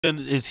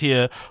is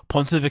here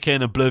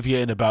pontificating and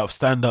bloviating about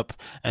stand-up,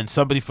 and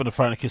somebody from the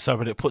Front Kids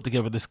subreddit put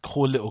together this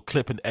cool little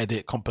clip and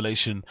edit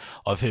compilation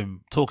of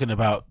him talking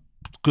about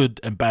good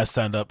and bad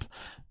stand-up,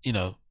 you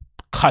know,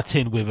 cut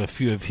in with a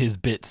few of his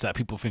bits that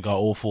people think are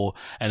awful,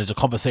 and there's a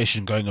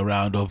conversation going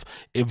around of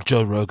if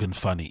Joe Rogan's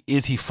funny.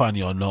 Is he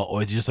funny or not,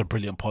 or is he just a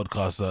brilliant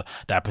podcaster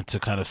that happened to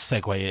kind of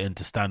segue it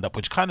into stand-up,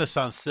 which kind of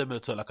sounds similar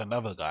to like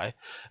another guy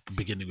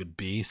beginning with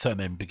B,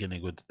 surname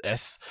beginning with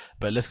S.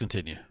 But let's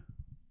continue.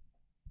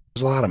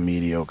 There's a lot of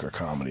mediocre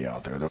comedy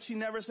out there. She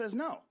never says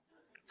no,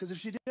 because if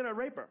she did, I'd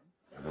rape her.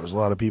 There was a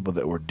lot of people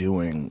that were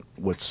doing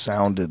what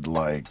sounded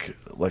like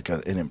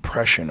an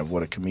impression of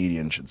what a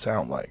comedian should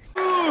sound like.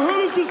 Oh,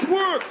 how does this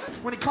work?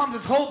 When he comes,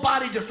 his whole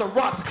body just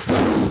erupts.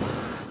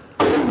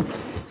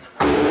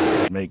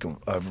 Make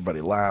everybody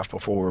laugh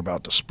before we're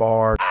about to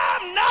spar.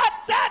 I'm not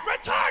that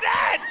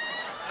retarded!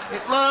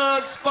 It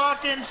looks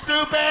fucking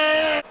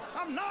stupid!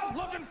 I'm not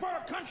looking for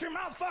a country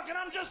motherfucker.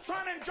 I'm just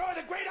trying to enjoy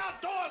the great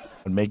outdoors.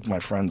 And make my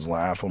friends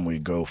laugh when we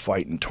go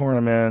fight in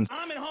tournaments.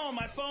 I'm at home,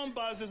 my phone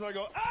buzzes, and I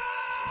go, ah!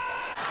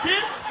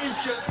 This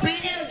is just being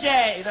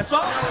gay. That's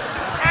all.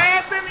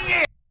 Ass in the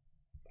air.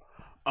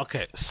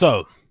 Okay,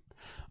 so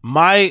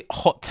my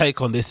hot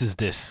take on this is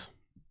this.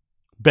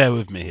 Bear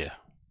with me here.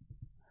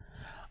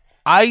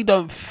 I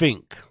don't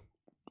think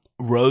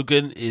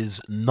Rogan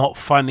is not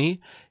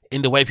funny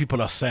in the way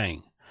people are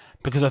saying.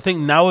 Because I think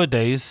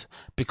nowadays,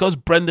 because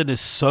Brendan is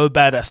so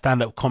bad at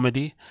stand-up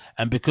comedy,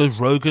 and because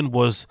Rogan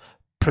was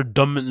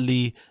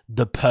predominantly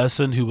the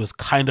person who was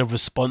kind of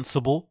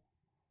responsible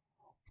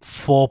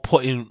for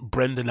putting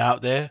Brendan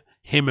out there,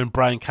 him and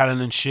Brian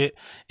Callen and shit,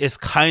 it's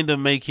kind of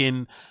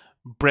making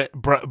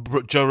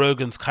Joe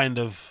Rogan's kind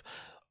of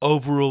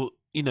overall,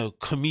 you know,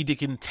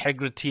 comedic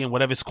integrity and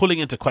whatever, it's calling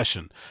into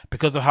question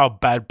because of how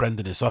bad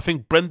Brendan is. So I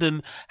think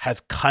Brendan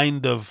has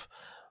kind of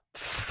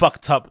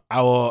fucked up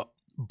our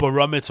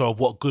barometer of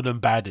what good and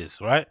bad is,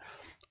 right?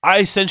 I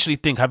essentially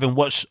think, having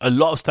watched a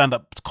lot of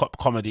stand-up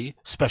comedy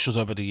specials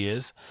over the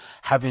years,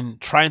 having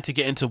trying to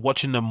get into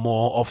watching them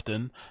more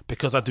often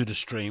because I do the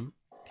stream,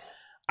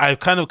 I've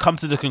kind of come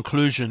to the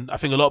conclusion, I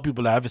think a lot of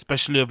people have,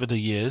 especially over the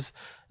years,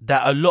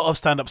 that a lot of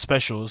stand-up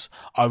specials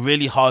are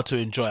really hard to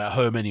enjoy at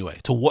home anyway.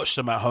 To watch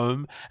them at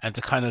home and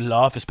to kind of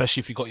laugh,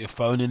 especially if you've got your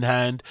phone in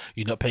hand,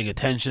 you're not paying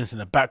attention, it's in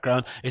the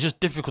background. It's just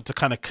difficult to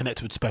kind of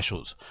connect with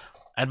specials.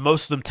 And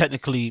most of them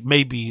technically,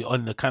 maybe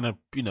on the kind of,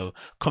 you know,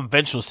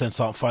 conventional sense,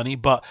 aren't funny.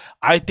 But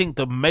I think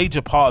the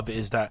major part of it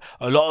is that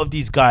a lot of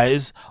these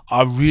guys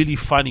are really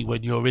funny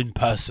when you're in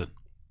person.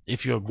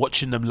 If you're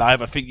watching them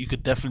live, I think you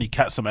could definitely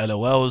catch some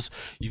LOLs.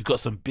 You've got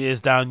some beers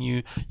down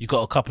you. You've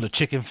got a couple of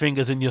chicken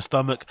fingers in your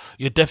stomach.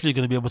 You're definitely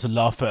going to be able to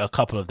laugh at a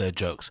couple of their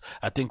jokes.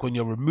 I think when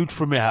you're removed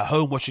from it at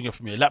home, watching it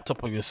from your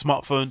laptop or your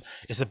smartphone,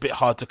 it's a bit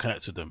hard to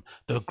connect with them.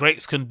 The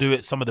greats can do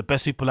it. Some of the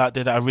best people out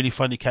there that are really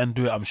funny can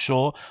do it, I'm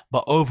sure.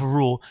 But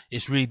overall,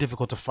 it's really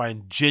difficult to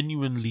find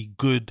genuinely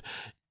good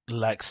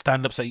like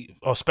stand-ups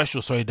or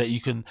specials, sorry, that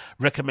you can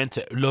recommend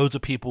to loads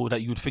of people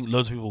that you would think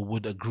loads of people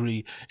would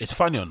agree it's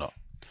funny or not.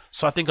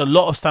 So I think a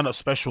lot of stand-up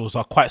specials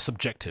are quite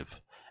subjective,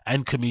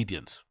 and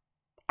comedians,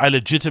 I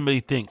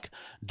legitimately think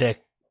they're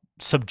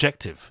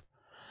subjective.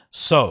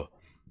 So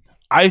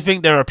I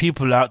think there are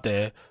people out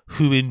there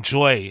who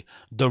enjoy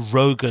the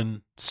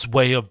Rogan's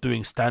way of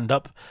doing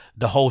stand-up,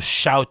 the whole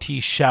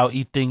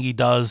shouty thing he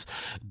does,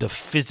 the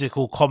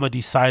physical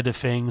comedy side of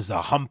things,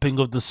 the humping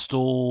of the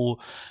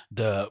stool,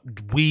 the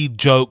weed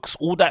jokes,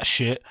 all that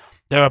shit.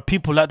 There are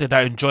people out there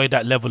that enjoy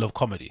that level of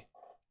comedy.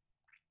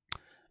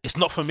 It's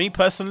not for me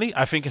personally.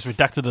 I think it's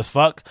redacted as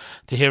fuck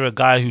to hear a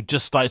guy who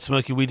just started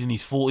smoking weed in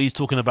his 40s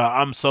talking about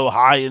I'm so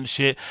high and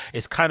shit.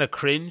 It's kind of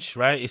cringe,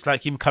 right? It's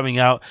like him coming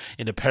out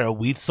in a pair of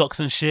weed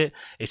socks and shit.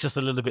 It's just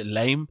a little bit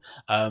lame.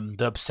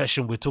 The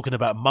obsession with talking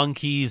about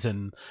monkeys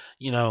and,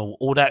 you know,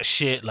 all that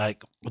shit,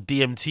 like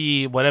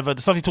DMT, whatever,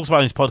 the stuff he talks about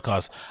in his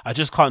podcast, I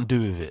just can't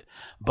do with it.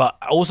 But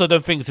I also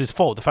don't think it's his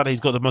fault. The fact that he's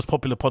got the most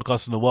popular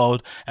podcast in the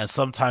world and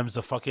sometimes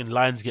the fucking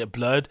lines get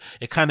blurred,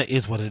 it kind of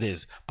is what it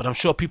is. But I'm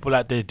sure people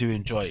out there do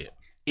enjoy it.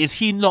 Is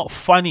he not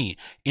funny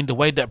in the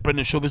way that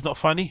Brendan Schaub is not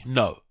funny?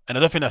 No. And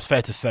I don't think that's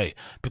fair to say,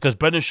 because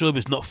Brendan Schaub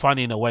is not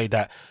funny in a way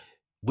that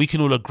we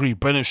can all agree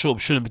Brendan Schaub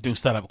shouldn't be doing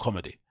stand-up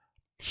comedy.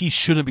 He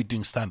shouldn't be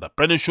doing stand-up.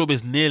 Brendan Schaub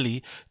is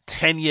nearly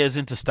 10 years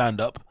into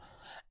stand-up,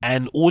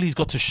 and all he's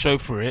got to show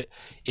for it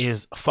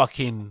is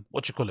fucking,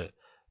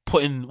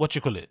 putting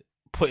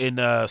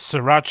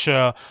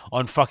sriracha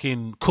on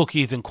fucking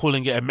cookies and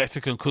calling it a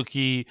Mexican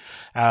cookie.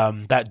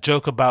 That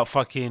joke about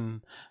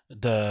fucking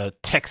the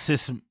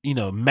Texas, you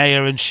know,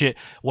 mayor and shit,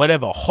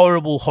 whatever,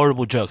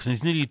 horrible jokes. And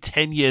he's nearly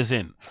 10 years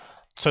in.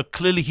 So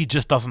clearly he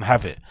just doesn't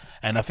have it.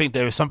 And I think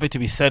there is something to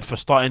be said for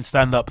starting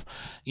stand-up,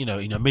 you know,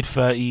 in your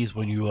mid-30s,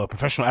 when you are a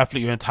professional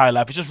athlete your entire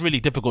life. It's just really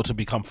difficult to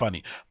become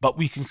funny. But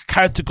we can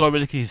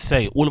categorically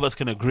say, all of us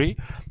can agree,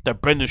 that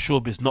Brendan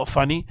Schaub is not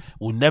funny,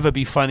 will never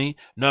be funny,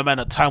 no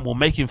amount of time will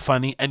make him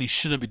funny, and he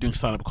shouldn't be doing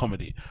stand-up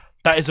comedy.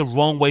 That is a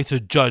wrong way to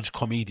judge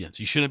comedians.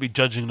 You shouldn't be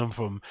judging them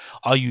from,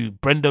 are you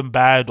Brendan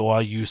bad or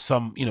are you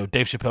some,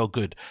 Dave Chappelle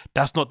good?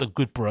 That's not the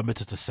good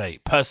barometer to say,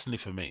 personally,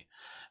 for me.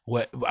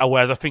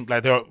 Whereas I think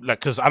like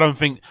because I don't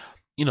think,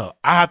 I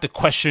have to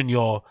question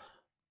your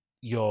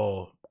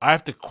I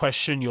have to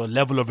question your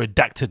level of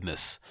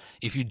redactedness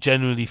if you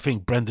genuinely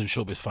think Brendan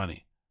Schaub is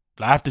funny.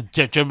 Like, I have to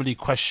generally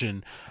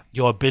question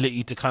your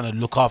ability to kind of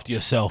look after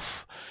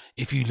yourself.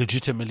 If you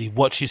legitimately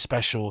watch his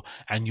special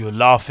and you're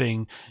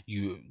laughing,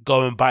 you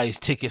go and buy his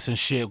tickets and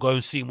shit, go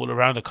and see him all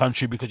around the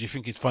country because you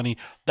think he's funny,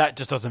 that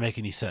just doesn't make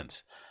any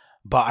sense.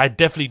 But I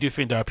definitely do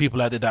think there are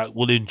people out there that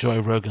will enjoy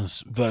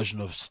Rogan's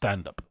version of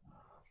stand-up.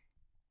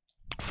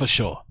 For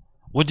sure.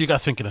 What do you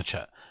guys think in the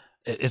chat?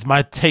 Is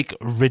my take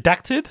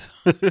redacted?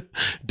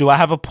 Do I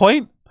have a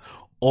point?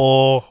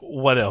 Or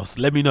what else?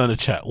 Let me know in the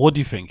chat. What do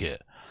you think here?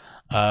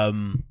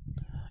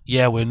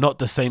 Yeah, we're not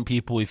the same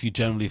people if you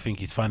generally think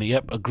he's funny.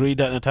 Yep, agreed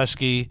that,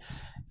 Natashki.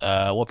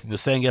 What people are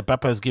saying, yeah,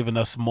 Bappa has given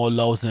us more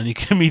lows than any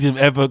comedian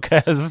ever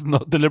has,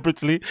 not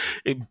deliberately.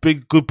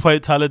 Big good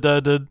point, Tyler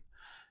Durden.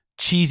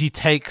 Cheesy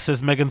take,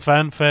 says Megan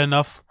Fan. Fair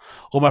enough.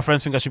 All my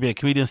friends think I should be a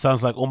comedian.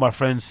 Sounds like all my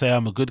friends say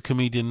I'm a good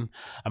comedian.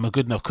 I'm a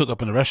good enough cook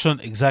up in a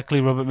restaurant.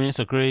 Exactly, Robert Means,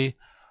 agree.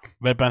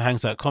 Red Band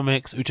hangs out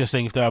comics. Uche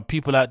saying if there are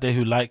people out there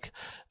who like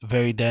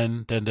Very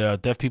then there are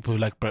deaf people who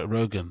like Brett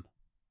Rogan.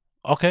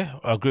 Okay,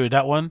 I agree with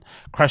that one.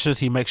 Crashes,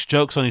 he makes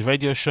jokes on his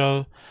radio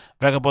show.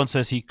 Vagabond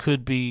says he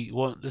could be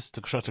this is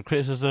constructive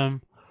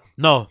criticism.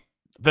 No,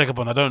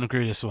 Vagabond, I don't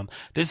agree with this one.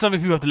 This is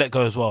something people have to let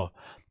go as well.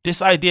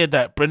 This idea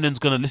that Brendan's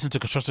going to listen to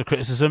constructive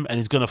criticism and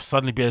he's going to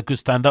suddenly be a good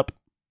stand-up,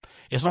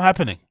 it's not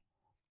happening.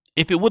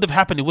 If it would have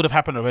happened, it would have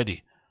happened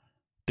already.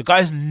 The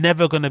guy's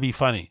never going to be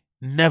funny.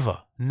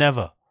 Never,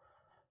 never.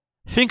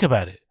 Think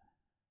about it.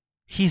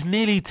 He's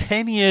nearly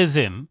 10 years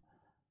in.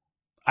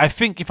 I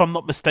think, if I'm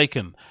not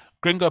mistaken,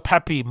 Gringo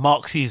Pappy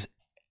marks his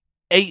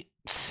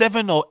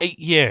 7 or 8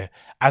 year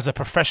as a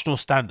professional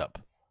stand-up.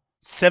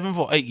 7th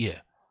or 8th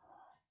year.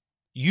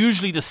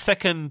 Usually the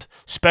second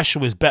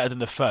special is better than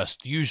the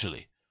first,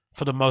 usually,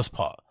 for the most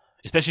part.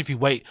 Especially if you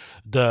wait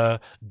the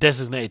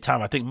designated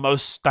time. I think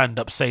most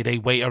stand-ups say they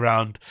wait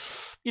around,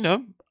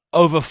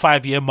 over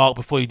 5-year mark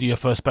before you do your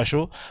first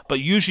special. But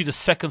usually the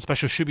second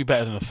special should be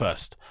better than the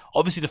first.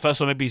 Obviously the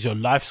first one maybe is your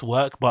life's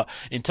work, but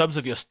in terms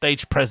of your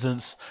stage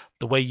presence,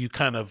 the way you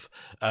kind of,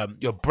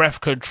 your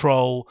breath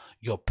control,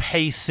 your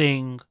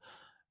pacing,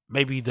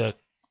 maybe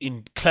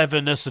in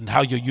cleverness and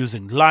how you're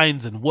using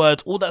lines and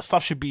words, all that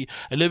stuff should be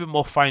a little bit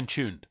more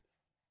fine-tuned.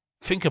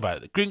 Think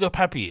about it. Gringo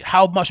Pappy,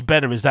 how much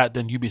better is that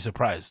than You'd Be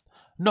Surprised?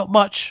 Not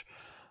much.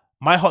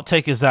 My hot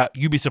take is that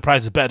You'd Be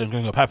Surprised is better than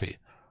Gringo Pappy.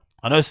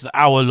 I know it's an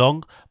hour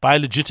long, but I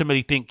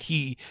legitimately think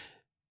he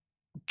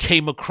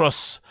came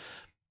across,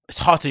 it's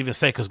hard to even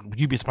say because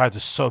You'd Be Surprised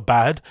is so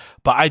bad,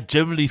 but I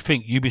generally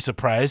think You'd Be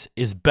Surprised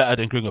is better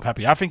than Gringo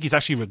Pappy. I think he's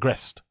actually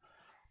regressed.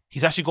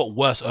 He's actually got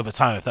worse over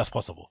time, if that's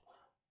possible.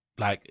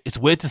 Like, it's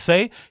weird to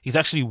say, he's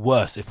actually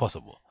worse if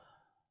possible.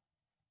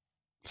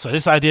 So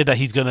this idea that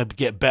he's going to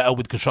get better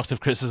with constructive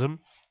criticism,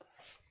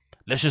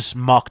 let's just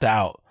mark that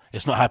out.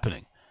 It's not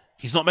happening.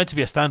 He's not meant to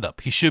be a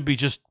stand-up. He should be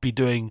just be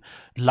doing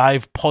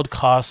live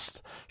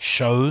podcast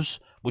shows,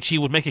 which he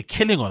would make a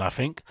killing on, I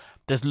think.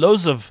 There's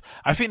loads of,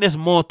 I think there's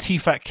more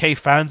T-Fat-K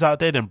fans out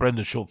there than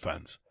Brendan Schaub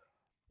fans.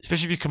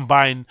 Especially if you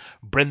combine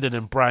Brendan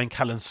and Brian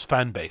Callen's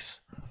fan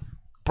base.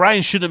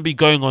 Brian shouldn't be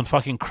going on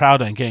fucking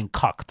Crowder and getting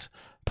cucked,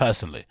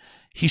 personally.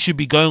 He should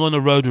be going on the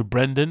road with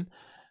Brendan,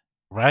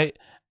 right?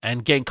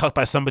 And getting cucked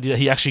by somebody that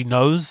he actually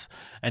knows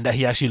and that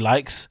he actually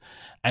likes.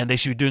 And they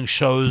should be doing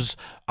shows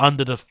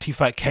under the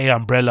T-Fat-K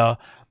umbrella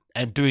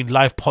and doing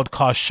live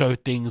podcast show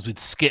things with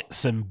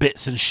skits and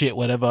bits and shit,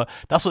 whatever.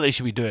 That's what they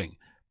should be doing.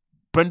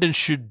 Brendan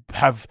should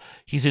have,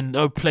 he's in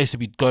no place to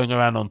be going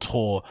around on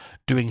tour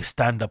doing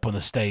stand-up on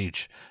a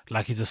stage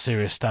like he's a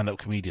serious stand-up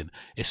comedian.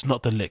 It's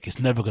not the lick. It's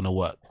never going to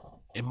work,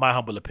 in my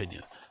humble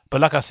opinion.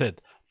 But like I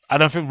said, I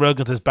don't think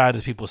Rogan's as bad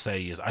as people say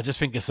he is. I just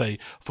think it's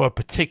for a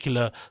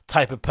particular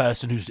type of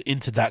person who's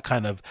into that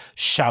kind of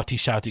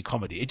shouty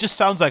comedy. It just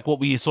sounds like what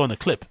we saw in the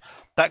clip.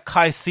 That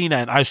Kai Cena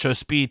and I Show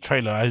Speed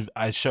trailer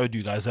I showed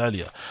you guys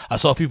earlier. I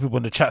saw a few people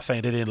in the chat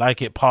saying they didn't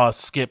like it, pass,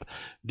 skip.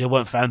 They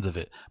weren't fans of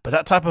it. But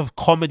that type of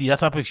comedy, that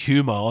type of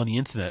humor on the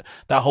internet,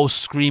 that whole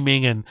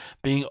screaming and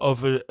being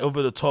over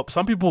the top,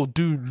 some people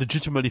do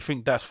legitimately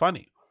think that's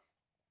funny.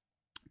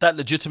 That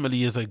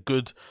legitimately is a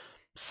good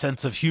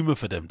sense of humor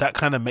for them. That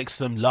kind of makes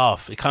them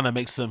laugh. It kind of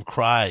makes them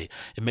cry.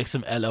 It makes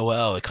them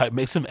LOL. It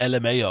makes them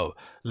LMAO.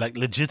 Like,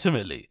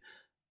 legitimately.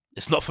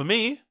 It's not for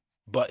me,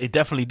 but it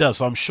definitely does.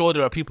 So I'm sure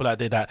there are people out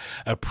there that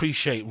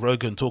appreciate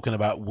Rogan talking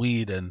about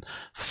weed and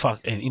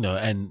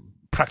and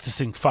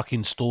practicing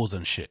fucking stores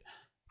and shit.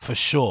 For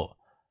sure.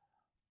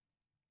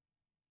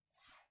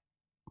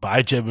 But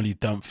I generally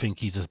don't think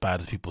he's as bad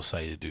as people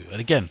say they do.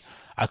 And again,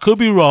 I could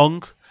be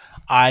wrong.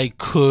 I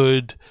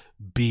could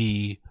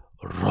be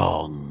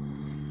wrong.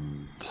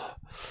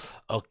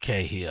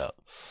 Okay, here.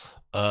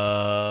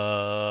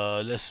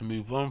 Let's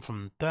move on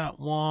from that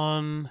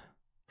one.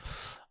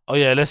 Oh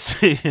yeah, let's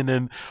see. And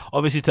then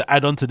obviously to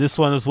add on to this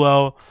one as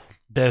well,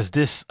 there's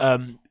this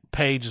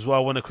page as well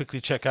I want to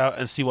quickly check out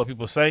and see what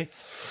people say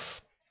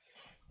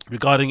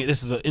regarding it.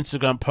 This is an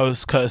Instagram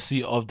post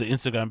courtesy of the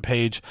Instagram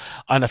page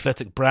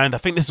Unathletic Brand. I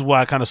think this is where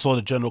I kind of saw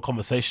the general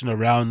conversation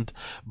around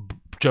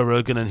Joe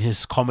Rogan and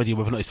his comedy,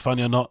 whether or not it's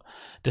funny or not.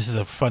 This is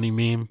a funny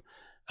meme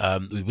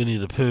with Winnie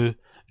the Pooh,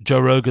 Joe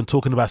Rogan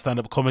talking about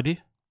stand-up comedy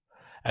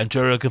and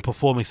Joe Rogan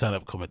performing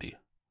stand-up comedy.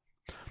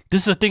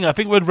 This is the thing, I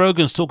think when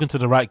Rogan's talking to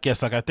the right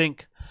guest, like I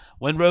think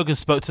when Rogan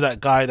spoke to that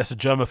guy that's a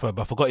germaphobe,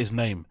 I forgot his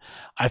name,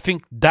 I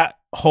think that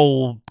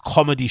whole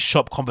comedy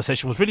shop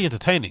conversation was really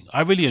entertaining.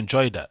 I really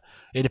enjoyed that.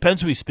 It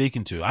depends who he's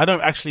speaking to. I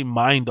don't actually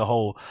mind the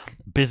whole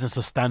business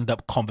of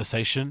stand-up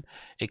conversation.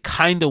 It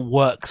kind of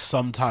works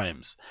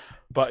sometimes.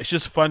 But it's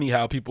just funny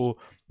how people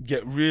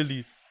get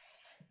really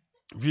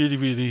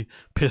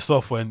pissed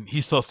off when he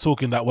starts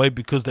talking that way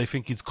because they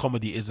think his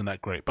comedy isn't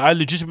that great. But I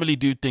legitimately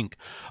do think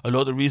a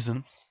lot of the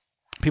reason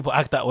people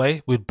act that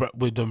way with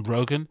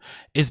Rogan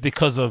is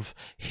because of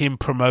him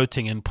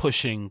promoting and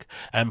pushing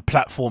and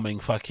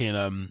platforming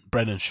fucking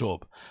Brendan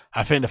Schaub.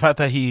 I think the fact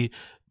that he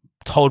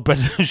told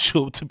Brendan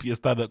Schaub to be a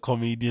stand-up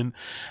comedian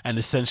and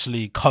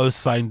essentially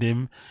co-signed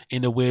him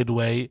in a weird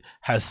way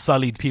has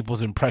sullied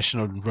people's impression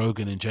of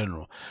Rogan in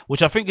general,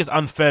 which I think is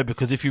unfair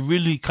because if you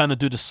really kind of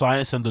do the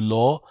science and the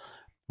law,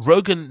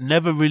 Rogan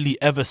never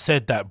really ever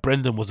said that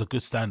Brendan was a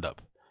good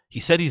stand-up. He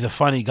said he's a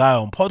funny guy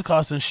on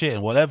podcasts and shit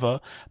and whatever,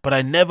 but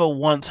I never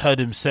once heard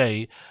him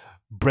say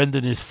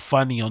Brendan is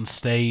funny on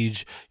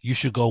stage, you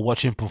should go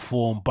watch him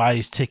perform, buy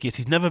his tickets.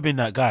 He's never been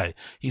that guy.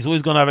 He's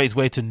always gone out of his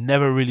way to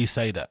never really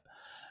say that.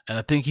 And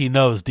I think he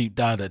knows deep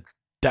down that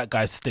that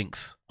guy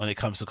stinks when it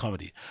comes to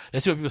comedy.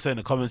 Let's see what people say in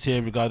the comments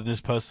here regarding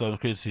this post. So I'm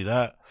curious to see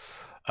that.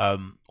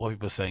 What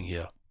people are saying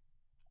here.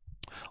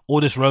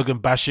 All this Rogan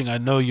bashing. I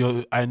know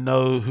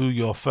who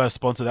your first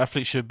sponsored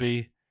athlete should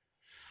be.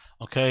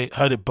 Okay,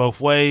 heard it both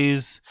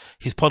ways.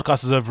 His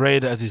podcast is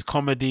overrated as his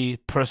comedy.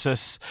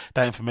 Process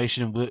that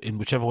information in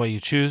whichever way you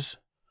choose.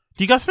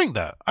 Do you guys think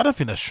that? I don't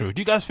think that's true. Do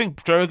you guys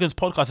think Joe Rogan's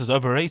podcast is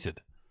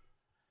overrated?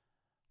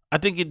 I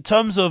think in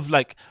terms of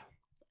like,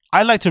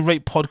 I like to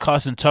rate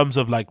podcasts in terms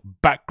of like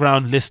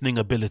background listening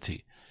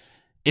ability.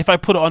 If I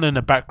put it on in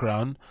the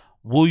background,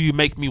 will you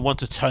make me want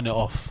to turn it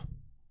off?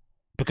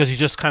 Because you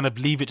just kind of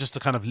leave it just to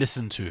kind of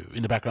listen to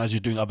in the background as you're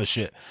doing other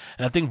shit.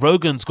 And I think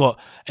Rogan's got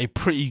a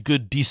pretty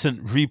good,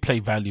 decent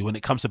replay value when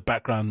it comes to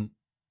background,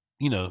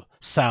 you know,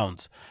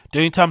 sounds. The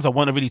only times I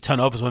want to really turn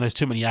it off is when there's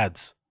too many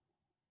ads.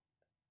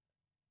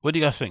 What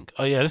do you guys think?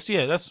 Oh yeah,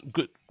 that's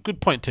good.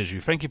 Good point,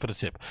 Teju. Thank you for the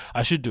tip.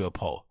 I should do a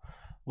poll.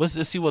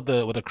 Let's see what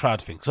the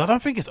crowd thinks. I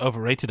don't think it's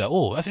overrated at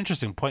all. That's an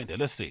interesting point there.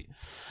 Let's see.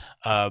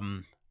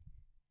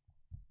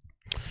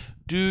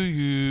 Do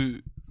you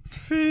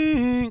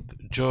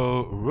think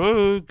Joe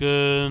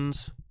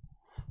Rogan's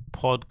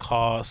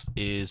podcast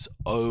is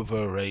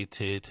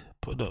overrated?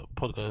 No,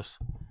 podcast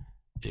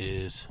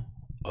is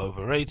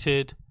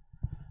overrated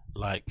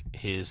like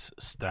his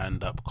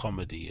stand-up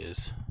comedy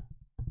is.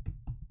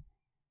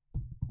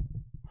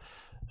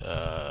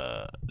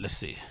 Let's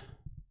see.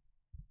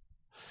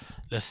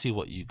 Let's see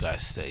what you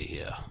guys say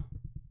here.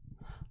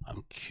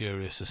 I'm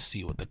curious to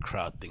see what the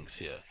crowd thinks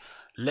here.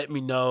 Let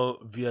me know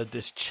via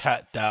this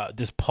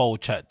poll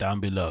chat down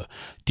below.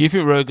 Do you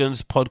think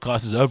Rogan's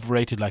podcast is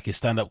overrated like his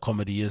stand-up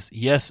comedy is?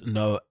 Yes,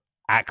 no,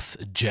 Axe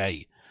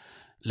J.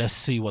 Let's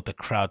see what the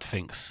crowd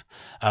thinks.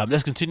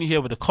 Let's continue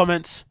here with the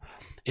comments.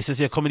 It says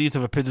here, comedians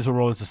have a pivotal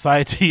role in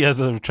society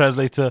as a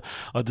translator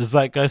of the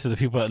zeitgeist of the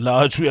people at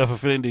large. We are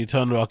fulfilling the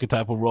eternal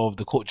archetypal role of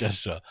the court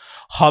gesture.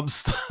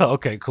 Humpster.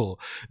 Okay, cool.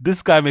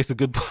 This guy makes a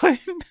good point.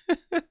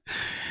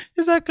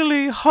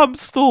 Exactly.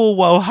 Humpstall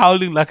while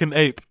howling like an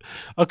ape.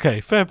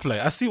 Okay, fair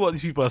play. I see what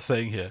these people are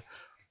saying here.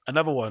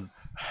 Another one.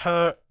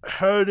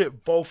 Heard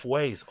it both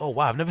ways. Oh,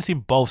 wow. I've never seen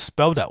both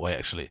spelled that way,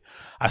 actually.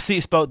 I see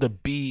it spelled the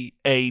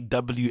BAWLTH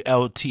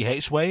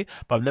way,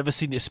 but I've never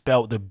seen it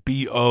spelled the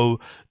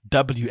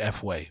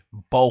BOWF way.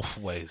 Both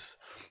ways.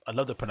 I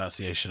love the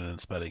pronunciation and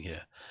spelling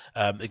here.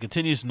 It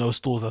continues. No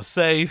stores are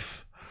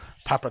safe.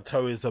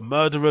 Papato is a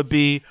murderer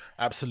bee.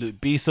 Absolute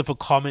beast of a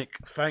comic.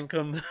 Thank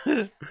him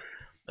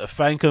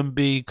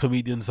bee.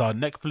 Comedians are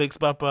Netflix,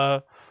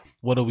 papa.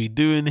 What are we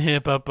doing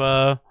here,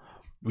 papa?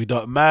 We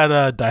don't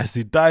matter,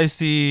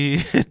 dicey,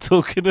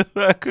 talking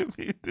about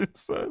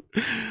comedians, son.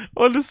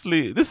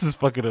 Honestly, this is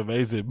fucking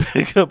amazing.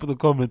 Pick up the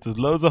comments. There's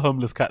loads of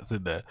homeless cats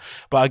in there.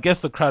 But I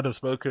guess the crowd have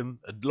spoken.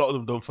 A lot of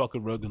them don't fuck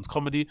with Rogan's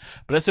comedy.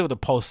 But let's see what the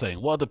poll's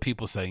saying. What are the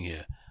people saying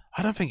here?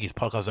 I don't think his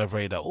podcast is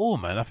overrated at all,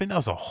 man. I think that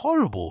was a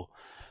horrible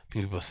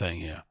thing people are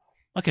saying here.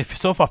 Okay,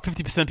 so far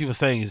 50% people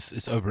saying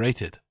it's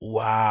overrated.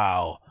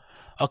 Wow.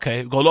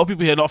 Okay, we've got a lot of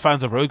people here not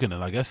fans of Rogan,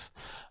 and I guess.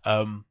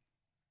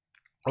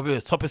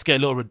 Obviously, topics get a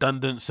little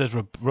redundant, says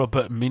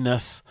Robert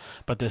Minas,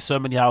 but there's so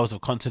many hours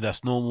of content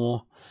that's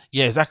normal.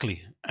 Yeah,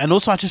 exactly. And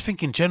also, I just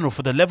think in general,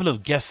 for the level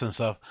of guests and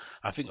stuff,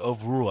 I think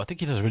overall, I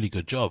think he does a really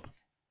good job.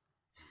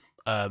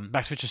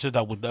 Max Fisher said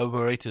I would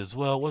overrate it as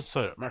well. Max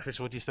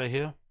Fisher, what do you say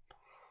here?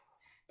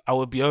 I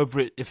would be over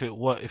it if it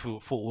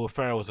thought Will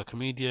Ferrell was a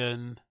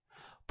comedian.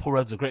 Paul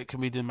Rudd's a great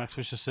comedian, Max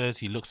Fisher says.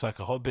 He looks like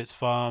a Hobbit's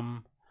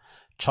farm.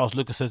 Charles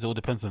Lucas says it all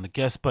depends on the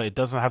guest, but it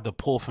doesn't have the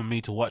pull for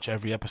me to watch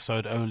every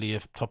episode, only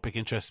if topic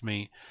interests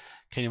me.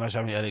 Can you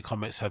imagine how many LA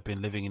comics have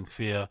been living in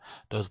fear?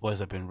 Those boys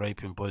have been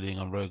raping, bullying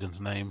on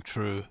Rogan's name.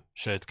 True.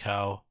 Shared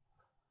cow.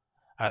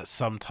 At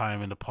some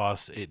time in the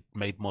past, it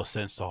made more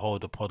sense to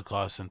hold a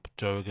podcast and put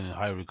Joe Rogan in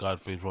high regard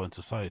for his role in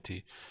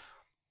society.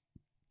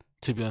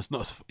 To be honest,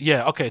 not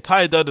as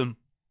Ty Durden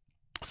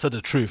said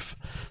the truth.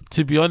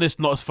 To be honest,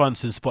 not as fun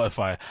since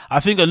Spotify.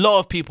 I think a lot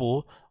of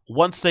people,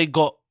 once they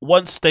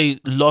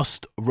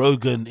lost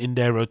Rogan in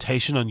their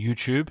rotation on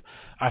YouTube,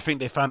 I think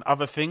they found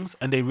other things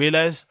and they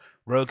realized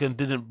Rogan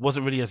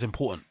wasn't really as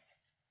important.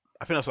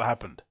 I think that's what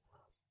happened.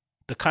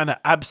 The kind of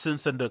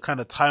absence and the kind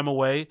of time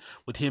away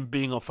with him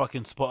being on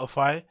fucking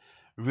Spotify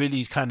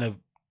really kind of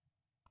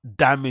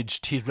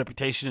damaged his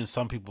reputation in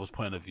some people's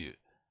point of view.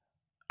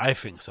 I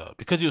think so.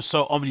 Because he was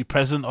so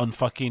omnipresent on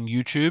fucking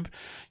YouTube,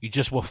 you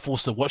just were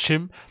forced to watch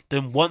him.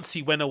 Then once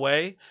he went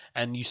away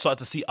and you started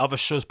to see other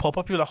shows pop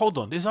up, you're like, hold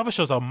on, these other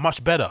shows are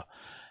much better.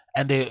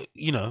 And they,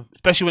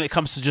 especially when it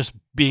comes to just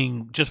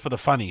being just for the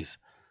funnies.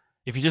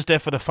 If you're just there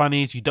for the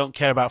funnies, you don't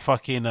care about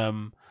fucking,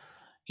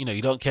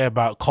 you don't care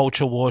about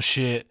culture war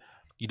shit.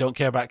 You don't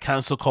care about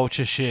cancel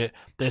culture shit.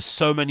 There's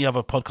so many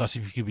other podcasts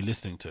you could be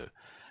listening to.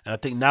 And I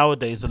think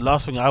nowadays, the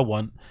last thing I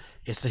want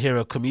is to hear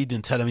a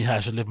comedian telling me how I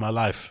should live my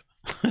life.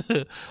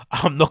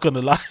 I'm not going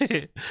to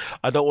lie.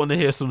 I don't want to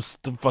hear some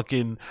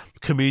fucking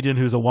comedian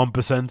who's a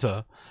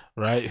 1%er,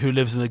 right? Who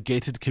lives in a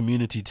gated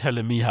community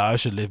telling me how I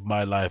should live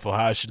my life or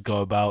how I should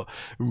go about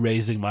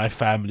raising my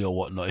family or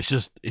whatnot.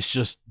 It's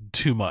just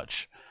too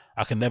much.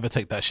 I can never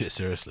take that shit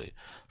seriously.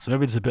 So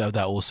maybe there's a bit of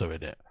that also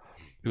in it.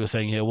 People are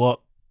saying here,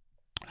 what?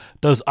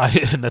 Those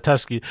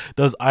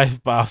those ice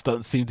baths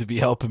don't seem to be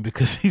helping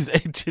because he's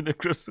aging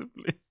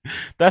aggressively.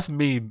 That's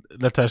mean,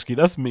 Natashki.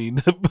 That's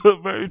mean,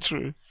 but very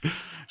true.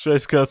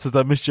 Trace Curl says,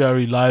 I miss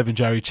Jerry live and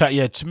Jerry chat.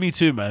 Yeah, to me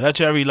too, man. That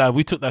Jerry live,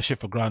 we took that shit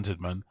for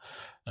granted, man.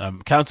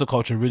 Cancel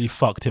culture really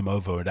fucked him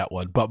over with that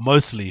one. But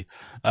mostly,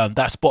 that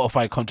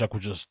Spotify contract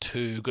was just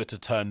too good to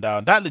turn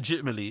down. That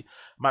legitimately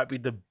might be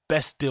the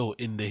best deal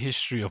in the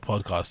history of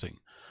podcasting.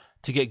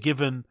 To get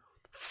given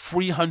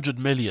 300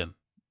 million,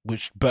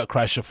 which Bert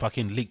Kreischer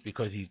fucking leaked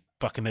because he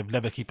fucking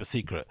never keep a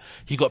secret.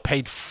 He got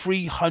paid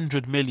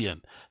 300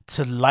 million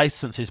to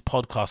license his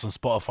podcast on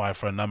Spotify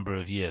for a number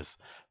of years.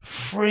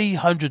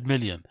 300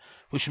 million,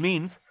 which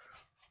means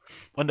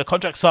when the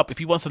contract's up, if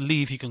he wants to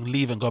leave, he can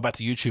leave and go back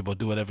to YouTube or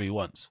do whatever he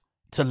wants.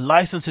 To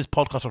license his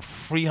podcast for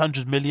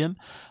 300 million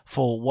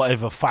for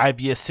whatever,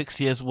 5 years,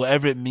 6 years,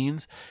 whatever it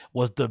means,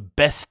 was the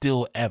best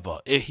deal ever.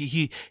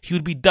 He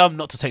would be dumb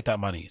not to take that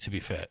money, to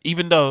be fair.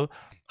 Even though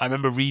I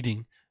remember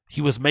reading he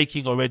was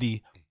making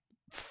already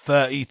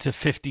 30 to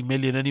 50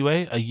 million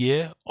anyway a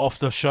year off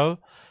the show,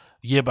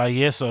 year by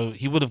year. So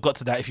he would have got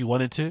to that if he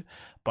wanted to.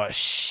 But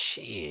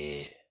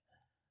shit.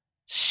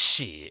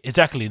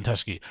 Exactly, in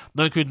Tashki.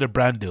 Not including the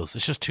brand deals.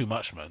 It's just too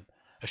much, man.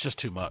 It's just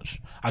too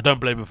much. I don't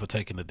blame him for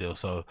taking the deal.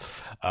 So,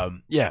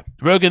 yeah,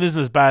 Rogan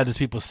isn't as bad as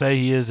people say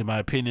he is, in my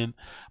opinion.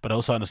 But I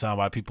also understand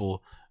why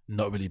people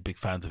not really big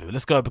fans of him.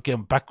 Let's go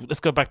back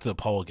to the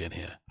poll again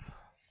here.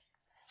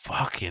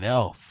 Fucking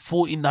hell.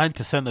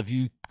 49% of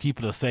you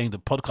people are saying the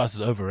podcast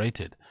is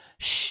overrated.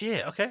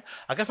 Shit, okay.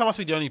 I guess I must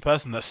be the only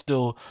person that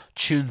still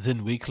tunes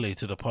in weekly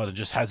to the pod and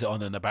just has it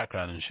on in the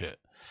background and shit.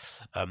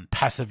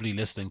 Passively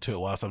listening to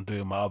it whilst I'm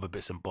doing my other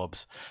bits and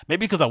bobs.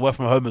 Maybe because I work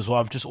from home as well,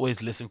 I'm just always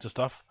listening to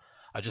stuff.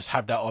 I just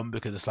have that on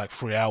because it's like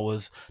 3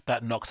 hours.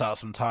 That knocks out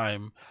some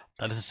time.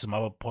 I listen to some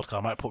other podcast.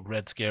 I might put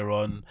Red Scare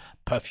on,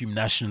 Perfume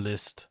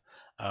Nationalist,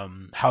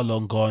 How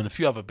Long Gone, a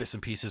few other bits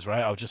and pieces,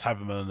 right? I'll just have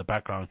them in the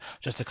background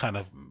just to kind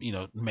of,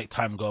 make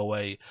time go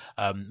away.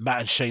 Matt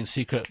and Shane's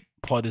Secret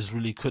pod is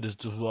really good as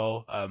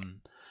well.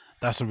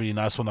 That's a really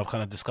nice one I've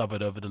kind of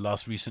discovered over the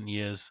last recent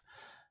years.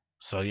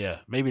 So yeah,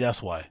 maybe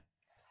that's why.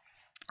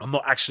 I'm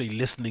not actually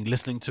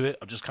listening to it.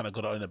 I've just kind of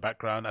got it in the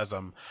background as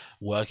I'm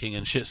working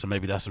and shit. So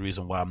maybe that's the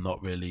reason why I'm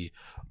not really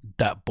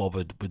that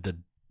bothered with the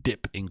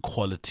dip in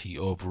quality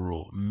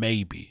overall.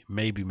 Maybe.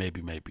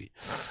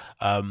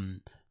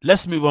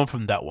 Let's move on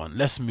from that one.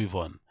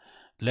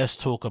 Let's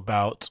talk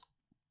about...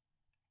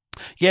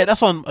 Yeah,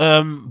 that's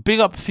one. Big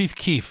up Thief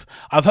Keith.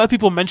 I've heard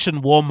people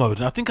mention War Mode,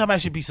 and I think I might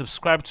actually be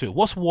subscribed to it.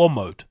 What's War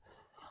Mode?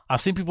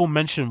 I've seen people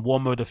mention War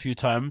Mode a few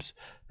times.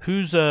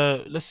 Who's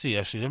let's see,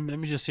 actually, let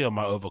me just see on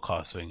my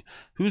Overcast thing.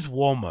 Who's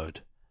War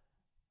Mode?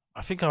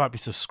 I think I might be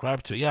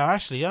subscribed to it. Yeah, I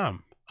actually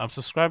am. I'm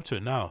subscribed to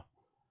it now.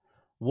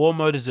 War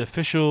Mode is the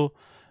official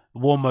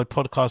War Mode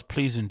podcast.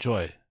 Please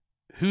enjoy.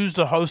 Who's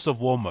the host of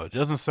War Mode? It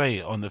doesn't say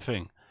it on the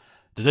thing.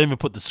 They don't even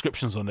put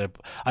descriptions on there.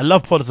 I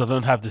love podcasts that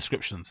don't have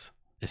descriptions.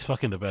 It's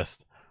fucking the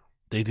best.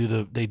 They do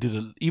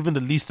the even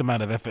the least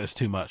amount of effort is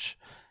too much.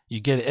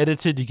 You get it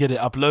edited, you get it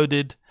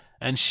uploaded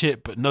and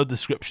shit, but no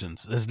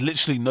descriptions. There's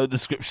literally no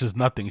descriptions,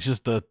 nothing. It's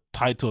just the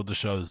title of the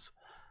shows.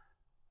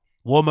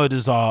 War Mode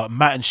is our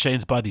Matt and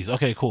Shane's buddies.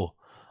 Okay, cool.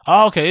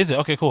 Oh, okay, is it?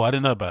 Okay, cool. I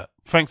didn't know about it.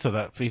 Thanks for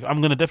that, Thief. I'm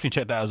gonna definitely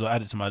check that out as well,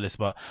 add it to my list.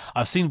 But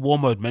I've seen War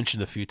Mode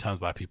mentioned a few times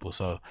by people,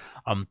 so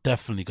I'm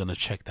definitely gonna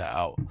check that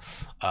out.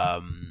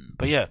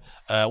 But yeah,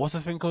 what's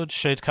this thing called?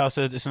 Shade Cow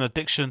said it's an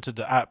addiction to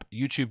the app.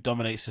 YouTube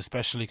dominates,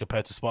 especially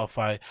compared to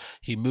Spotify.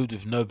 He moved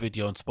with no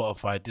video on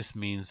Spotify. This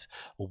means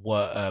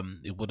what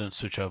it wouldn't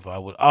switch over. I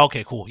would. Oh,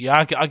 okay, cool. Yeah,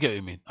 I get what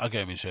you mean. I get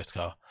what you mean, Shade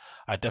Cow.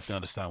 I definitely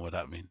understand what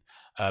that means.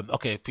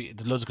 Okay,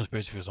 there's loads of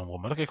conspiracy theories on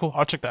Walmart. Okay, cool.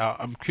 I'll check that out.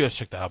 I'm curious to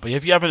check that out. But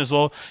if you haven't as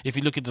well, if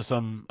you look into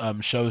some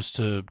shows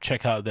to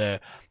check out there,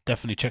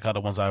 definitely check out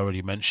the ones I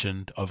already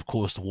mentioned. Of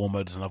course, the War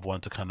Mode is another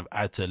one to kind of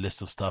add to a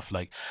list of stuff.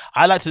 Like,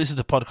 I like to listen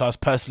to podcasts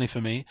personally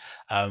for me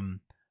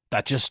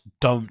that just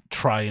don't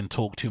try and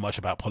talk too much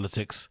about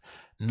politics.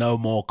 No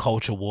more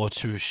culture war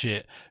true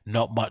shit.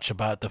 Not much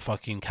about the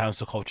fucking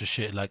cancel culture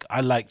shit. Like,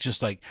 I like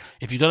just like,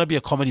 if you're gonna be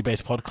a comedy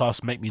based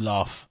podcast, make me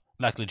laugh.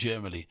 Like,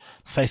 legitimately,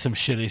 say some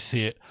shitty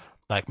shit.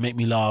 Like, make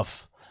me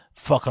laugh,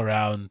 fuck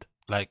around,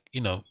 like, you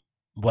know,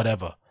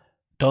 whatever.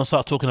 Don't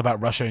start talking about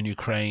Russia and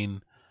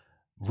Ukraine,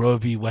 Roe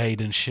v.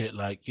 Wade and shit,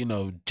 like, you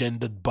know,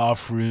 gendered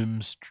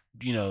bathrooms,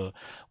 you know,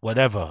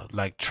 whatever,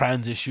 like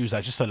trans issues.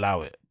 Like, just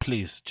allow it,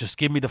 please. Just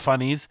give me the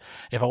funnies.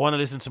 If I want to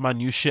listen to my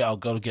new shit, I'll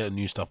go to get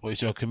new stuff. But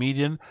if you're a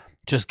comedian,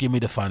 just give me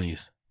the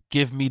funnies.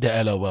 Give me the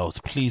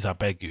LOLs, please, I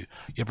beg you.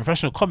 You're a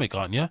professional comic,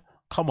 aren't you?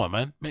 Come on,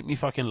 man. Make me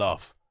fucking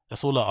laugh.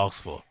 That's all I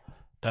ask for.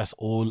 That's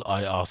all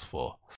I ask for.